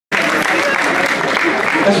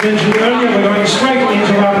as mentioned earlier, we're going straight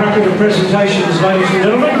into our bracket of presentations, ladies and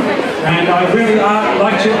gentlemen, and I'd really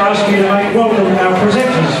like to ask you to make welcome our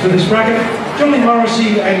presenters for this bracket, Julie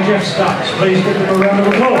Morrissey and Jeff Starks. Please give them a round of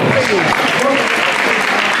applause.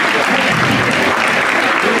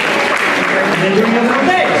 They're doing a little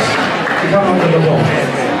dance to come onto the wall.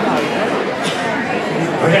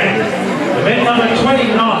 Okay, event number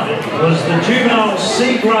 29 was the Juvenile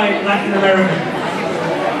C-Grade Latin American.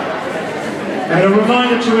 And a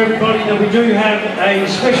reminder to everybody that we do have a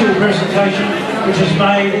special presentation which is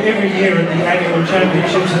made every year at the annual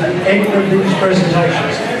championships at the end of these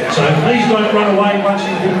presentations. So please don't run away once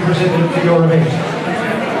you've been presented for your event.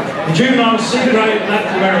 The Juvenile C-Grade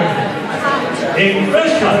Latin American. In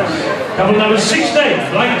first place, couple number 16,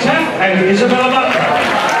 Blake Tapp and Isabella Butler.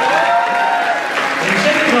 In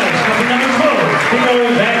second place, couple number 12,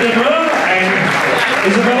 Theo Van der Merwe and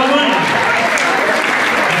Isabella Mooney.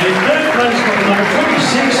 In third place, couple number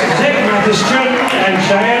 26, Zach Martha Stratton and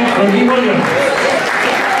Cheyenne Fergie Williams.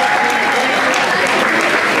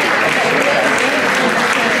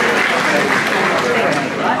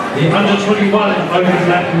 The under-21 Open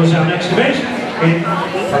Latin was our next event.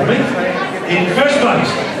 In first place,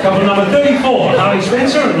 couple number 34, Harley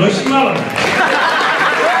Spencer and Lucy Mullen. In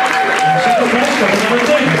second place, couple number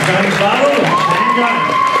 30, James Bartle and Shannon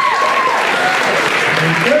Jones.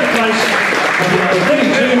 In third place, couple number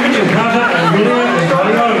 32, Mitchell Carter and Julia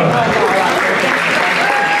Esvaliola.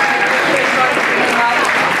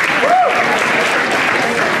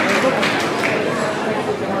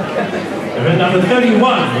 Event number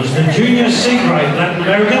 31 was the Junior C-Grade Latin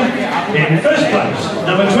American. In first place,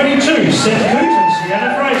 number 22, Seth Coote and Sienna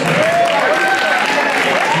Fraser.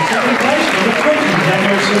 In second place, number 20,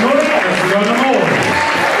 Daniel Simura and Fiona Moore.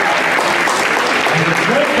 And in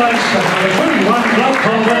third place, number 21, Blood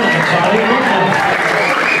Colvin and Charlie Whitman.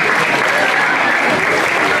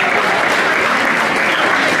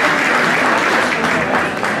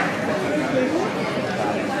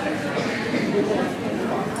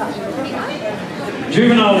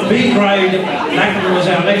 Juvenile B-Grade Latin was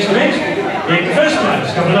our next event. In first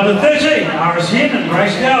place, couple number 13, Iris Hin and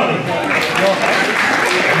Grace Dowley. And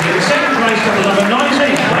in second place, couple number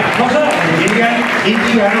 19, Blake Potter and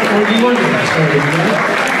Indiana Fergie Williams.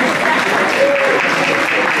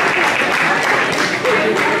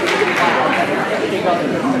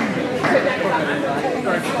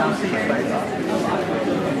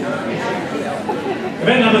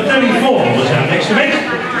 Event number 34 was our next event.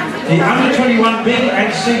 The under-21 B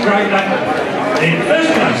and C-Grade Latin. In first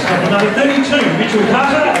place, couple number 32, Mitchell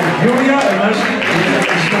Carter and Julia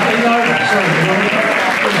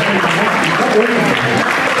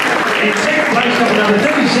In second place, couple number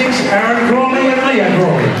 36, Aaron Crawley and Leah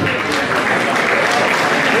Crawley.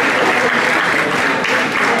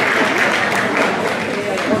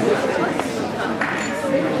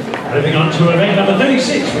 Moving on to event number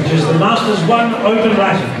 36, which is the Masters 1 Open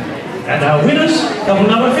Latin. And our winners, couple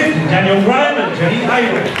number 50, Daniel Graham and Jenny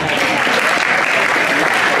Hayward.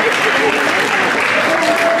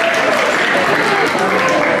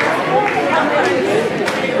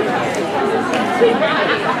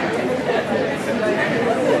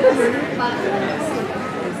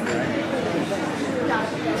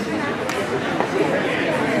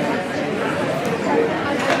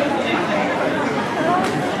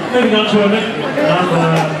 Moving on to event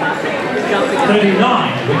number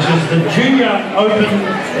 39, which is the Junior Open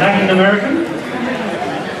Latin American.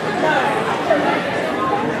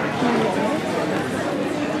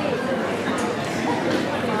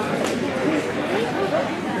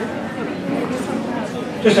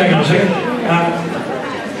 Just hang on a second.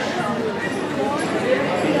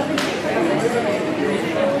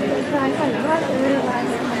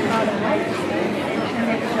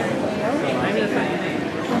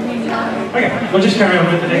 Okay, we'll just carry on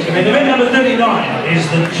with the next event. Event number 39 is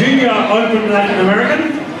the Junior Open Latin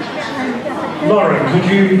American. Lauren, could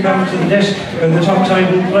you come to the desk at the top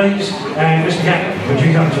table, please? And Mr. Gatlin, could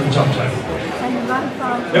you come to the top table?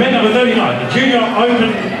 Event number 39, the Junior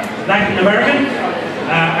Open Latin American.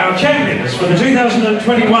 Our champions for the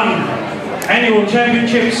 2021 Annual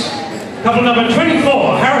Championships. Couple number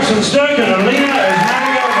 24, Harrison Sturk and Alina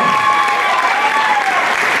Esmariova.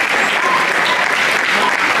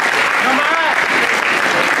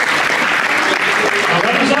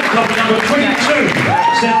 Couple number 22,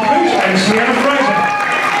 Seth Coote and Sienna Fraser.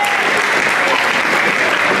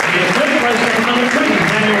 In third place, couple number 20,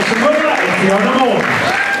 Daniel Simura and Fiona Moore.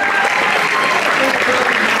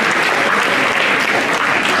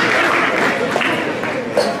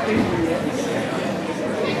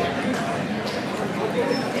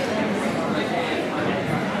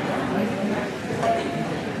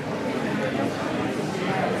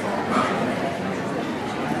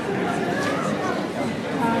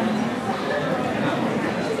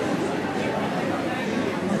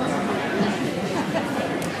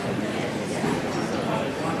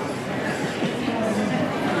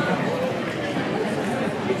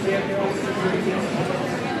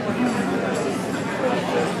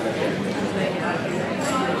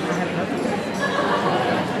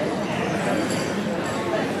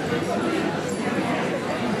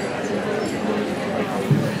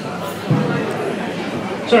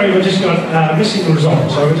 Sorry, we've just got missing the result,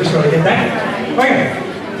 so we've just got to get that. Okay.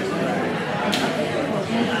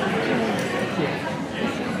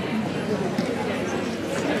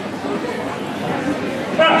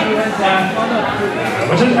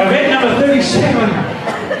 Event number 37,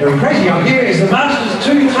 very crazy up here, is the Masters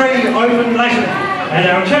 2-3 Open Latin. And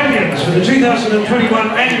our champions for the 2021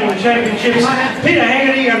 Annual Championships, Peter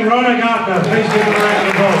Haggerty and Rona Gardner. Please give them a round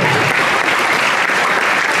of applause.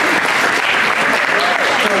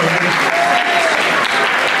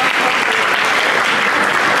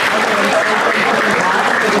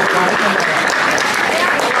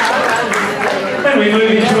 Then we move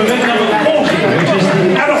into event number 40, which is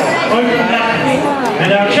the Adult Open Latin. And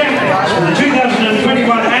our champions for the 2021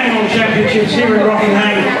 Annual Championships here in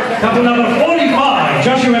Rockingham, couple number 45,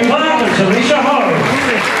 Joshua Clark and Talisha Ho.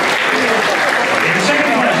 In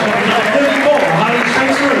second place, couple number 34, Harley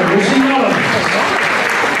Spencer and Lucy Mullins.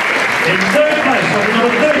 In third place, couple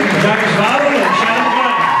number 30, James Varvel and Shannon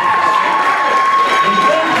Graham. In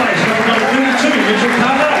fourth place, couple number 32, Mitchell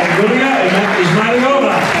Carter and Julia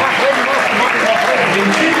Ismailova. And in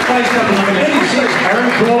fifth place, couple number 36, Aaron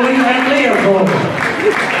Crawley and Leo Crawley.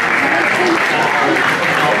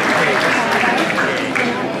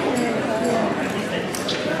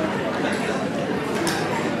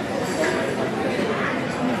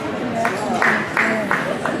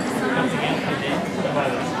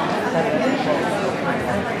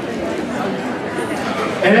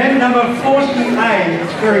 Event number 40A,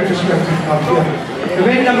 it's very descriptive up here.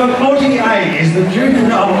 Event number 40A is the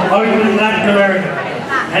Juvenile Open Latin America.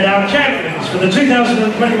 And our champions for the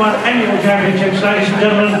 2021 Annual Championships, ladies and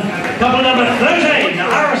gentlemen, couple number 13,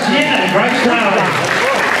 Aris Yen and Grace Rowley.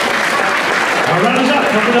 Our runners-up,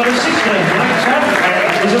 couple number 16, Mike Scott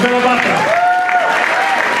and Isabella Butler.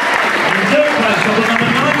 In third place, couple number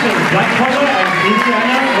 19, Black Potter and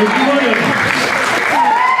Indiana Ruby Williams.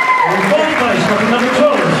 In fourth place, couple number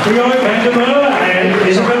 12, Theo Vandermeer and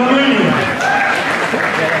Isabella Mooney.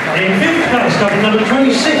 In fifth place, couple number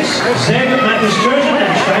 26, Zeb Mathis Churton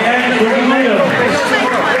and Cheyenne Ruby Williams.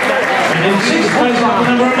 And in sixth place, couple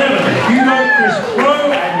number 11, Hugo Chris Crow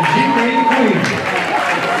and Jimmy Queen.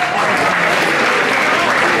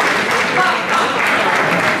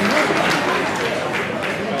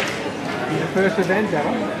 The first event,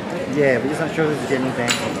 Darren? Yeah, we're just not sure if there's any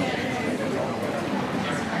event or not.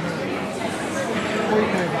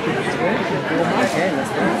 Okay, let's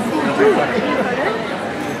go.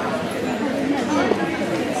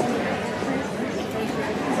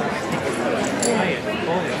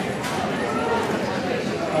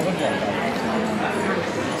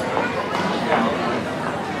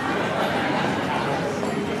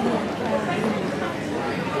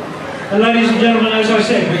 And ladies and gentlemen, as I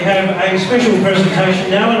said, we have a special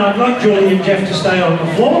presentation now, and I'd like Julie and Jeff to stay on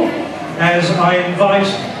the floor as I invite,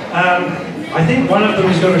 I think one of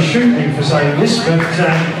them is going to shoot me for saying this, but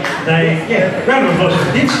round of applause for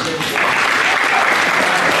the kids.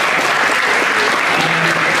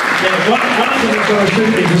 One of them is going to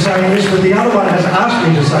shoot me for saying this, but the other one has asked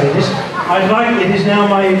me to say this. It is now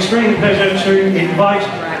my extreme pleasure to invite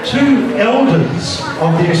two elders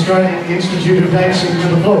of the Australian Institute of Dancing to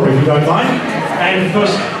the floor, if you don't mind. And of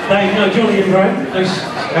course, Julie and Graham, please,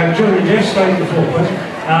 Julie and Jeff, stay at the floor, please.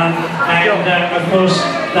 Of course,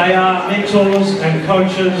 they are mentors and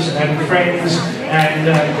coaches and friends and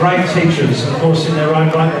great teachers, of course, in their own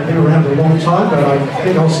right. They've been around a long time, but I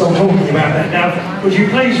think I'll stop talking about that now. Would you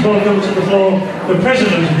please welcome to the floor the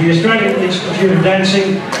President of the Australian Institute of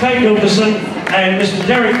Dancing, Kate Wilkerson, and Mr.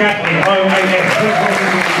 Derek Gatley, OAF. Please welcome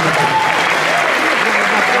them to the floor.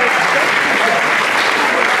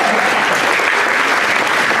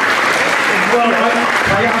 Well,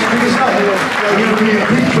 I asked you to say, you're going to be in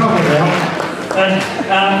big trouble now.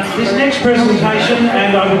 This next presentation,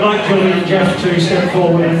 and I would like Julie and Jeff to step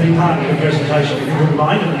forward and be part of the presentation, if you wouldn't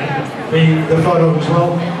mind, and be the photo as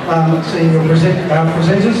well, seeing our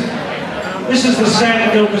presenters. This is the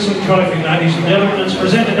Sam Wilkerson Trophy, ladies and gentlemen. It's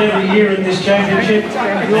presented every year at this championship,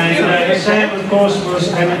 and Sam, of course,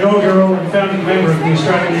 was an inaugural and founding member of the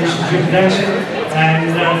Australian Institute of Dancing,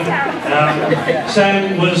 and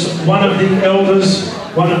Sam was one of the elders,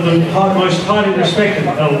 one of the most highly respected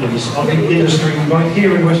elders of the industry, both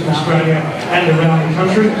here in Western Australia and around the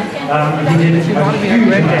country. He did a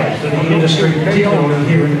huge amount for the industry, particularly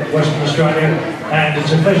here in Western Australia, and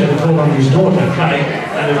it's a pleasure to call on his daughter, Kay,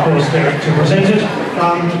 and of course Derek, to present it.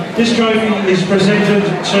 This trophy is presented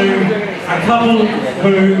to a couple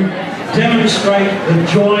who demonstrate the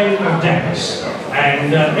joy of dance.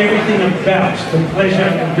 and everything about the pleasure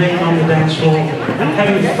of being on the dance floor and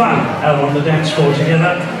having fun out on the dance floor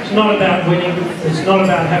together. It's not about winning, it's not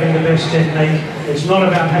about having the best technique, it's not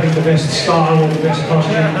about having the best style or the best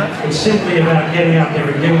costume, it's simply about getting out there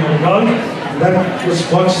and giving it a go. That was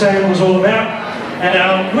what Sam was all about. And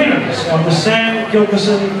our winners of the Sam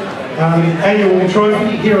Gilkerson Annual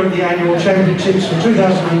Trophy here at the Annual Championships for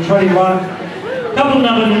 2021, couple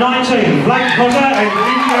number 19, Blake Potter and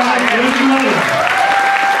India Lucy.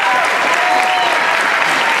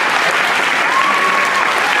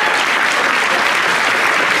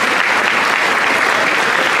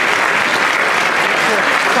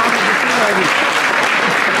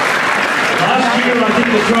 Last year, I think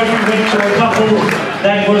the trophy went to a couple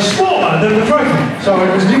that was smaller than the trophy, so it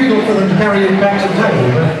was difficult for them to carry it back to the table,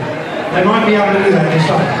 but they might be able to do that this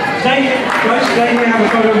time. Stay here, guys, stay here, have a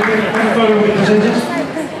photo with the presenters.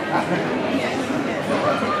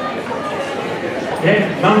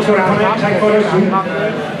 Yeah, Mum's got to come out and take photos too.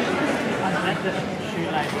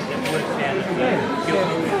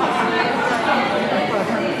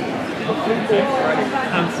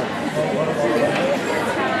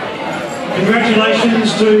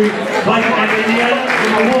 Congratulations to Blake and India.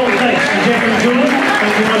 A warm thanks to Jeff and Julie.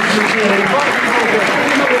 Thank you most sincerely.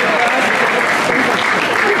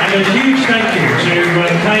 And a huge thank you to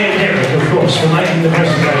Kay and Derek, of course, for making the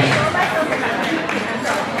presentation.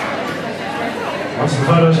 Once the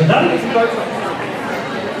photos are done,